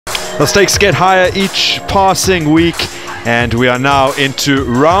The stakes get higher each passing week, and we are now into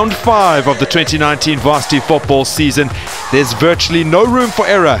round 5 of the 2019 Varsity football season. There's virtually no room for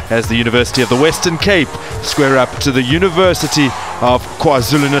error as the University of the Western Cape square up to the University of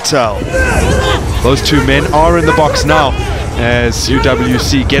KwaZulu-Natal. Those two men are in the box now as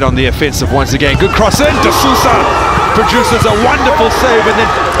UWC get on the offensive once again. Good cross in, De Sousa produces a wonderful save, and then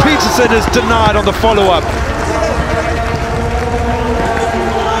Peterson is denied on the follow-up.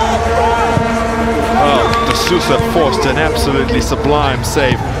 De Sousa forced an absolutely sublime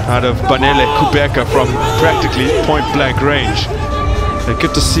save out of Banele Kubeka from practically point-blank range. And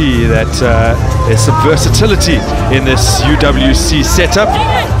good to see that there's some versatility in this UWC setup.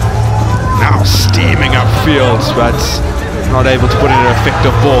 Now steaming upfield, but not able to put in an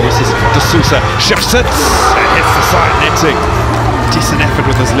effective ball. This is De Sousa, shifts it and hits the side netting. Decent effort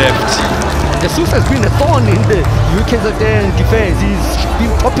with his left. De Sousa has been a thorn in the UKZN defense. He's been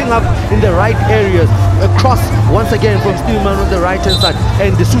popping up in the right areas. Across once again from Steelman on the right hand side,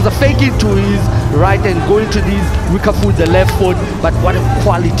 and De Sousa faking to his right and going to his weaker foot, the left foot. But what a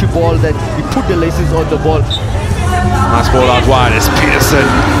quality ball that he put the laces on the ball. Nice ball out wide as Peterson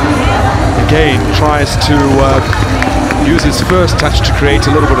again tries to use his first touch to create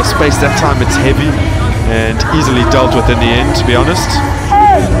a little bit of space. That time it's heavy and easily dealt with in the end, to be honest.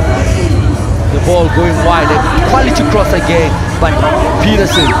 The ball going wide, a quality cross again, but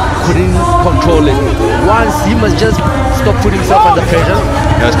Peterson couldn't control it. Once he must just stop putting himself under pressure.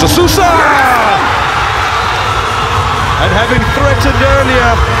 There's De Sousa! And having threatened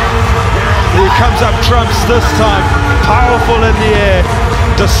earlier, he comes up trumps this time. Powerful in the air.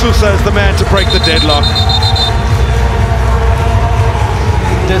 De Sousa is the man to break the deadlock.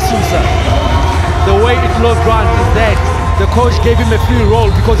 De Sousa, the way it looked run is that the coach gave him a free roll,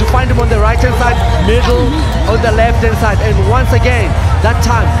 because you find him on the right hand side, middle, on the left hand side, and once again, that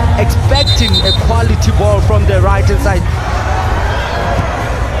time, expecting a quality ball from the right hand side.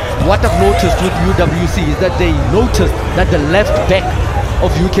 What I've noticed with UWC is that they noticed that the left back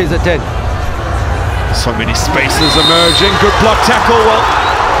of UKZN. So many spaces emerging, good block tackle. Well,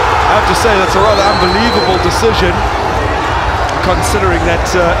 I have to say that's a rather unbelievable decision, considering that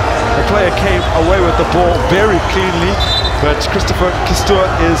the player came away with the ball very cleanly, but Christopher Kistua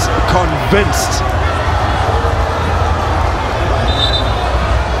is convinced.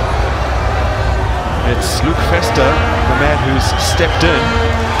 It's Luke Fester, the man who's stepped in.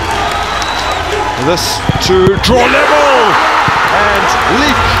 This to draw level, and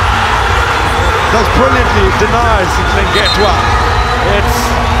Leek does brilliantly, denies Lengetwa. It's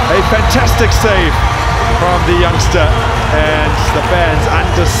a fantastic save from the youngster, and the fans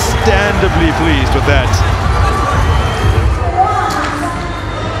understandably pleased with that.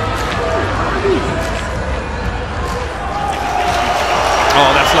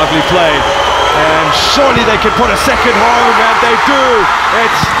 Oh, that's lovely play, and surely they can put a second home, and they do.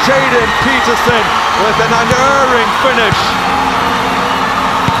 It's Jaden Peterson with an unerring finish,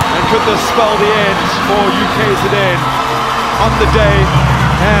 and could this spell the end for UKZN on the day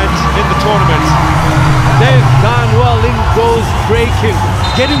and in the tournament? They've done well in those breaking,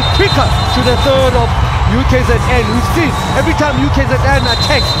 getting quicker to the third of UKZN. We've seen every time UKZN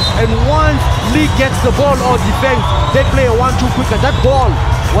attacks, and once Lee gets the ball or defense, they play a 1-2 quicker. That ball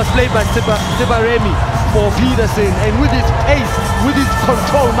was played by Sibaremi for Peterson, and with his pace, with his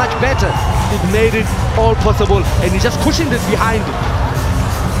control much better, it made it all possible, and he's just pushing this behind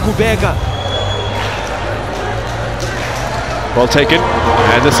Kubeka. Well taken,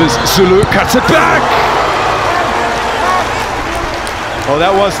 and this is Zulu, cuts it back! Oh,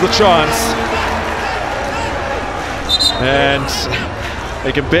 that was the chance. And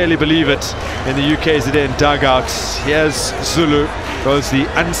they can barely believe it in the UKZN dugouts. Here's Zulu, goes the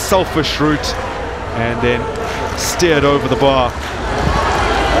unselfish route and then steered over the bar.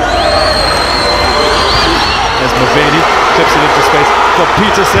 As Maveni clips it into space for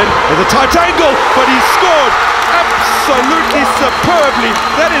Peterson. There's a tight angle, but he scored absolutely superbly.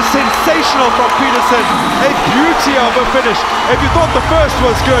 That is sensational from Peterson. A beauty of a finish. If you thought the first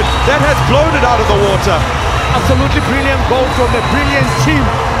was good, that has blown it out of the water. Absolutely brilliant goal from a brilliant team.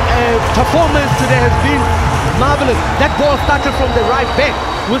 Performance today has been marvelous. That ball started from the right back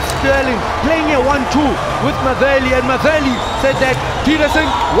with Sterling playing a 1-2 with Maveli, and Maveli said that Peterson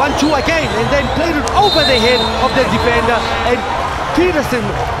 1-2 again, and then played it over the head of the defender, and Peterson,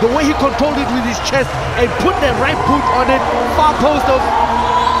 the way he controlled it with his chest and put the right foot on it, far post of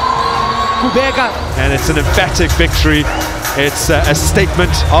Kubeka. And it's an emphatic victory. It's a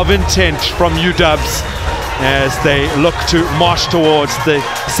statement of intent from UWs as they look to march towards the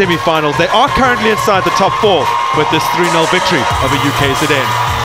semi-finals. They are currently inside the top 4 with this 3-0 victory over UKZN.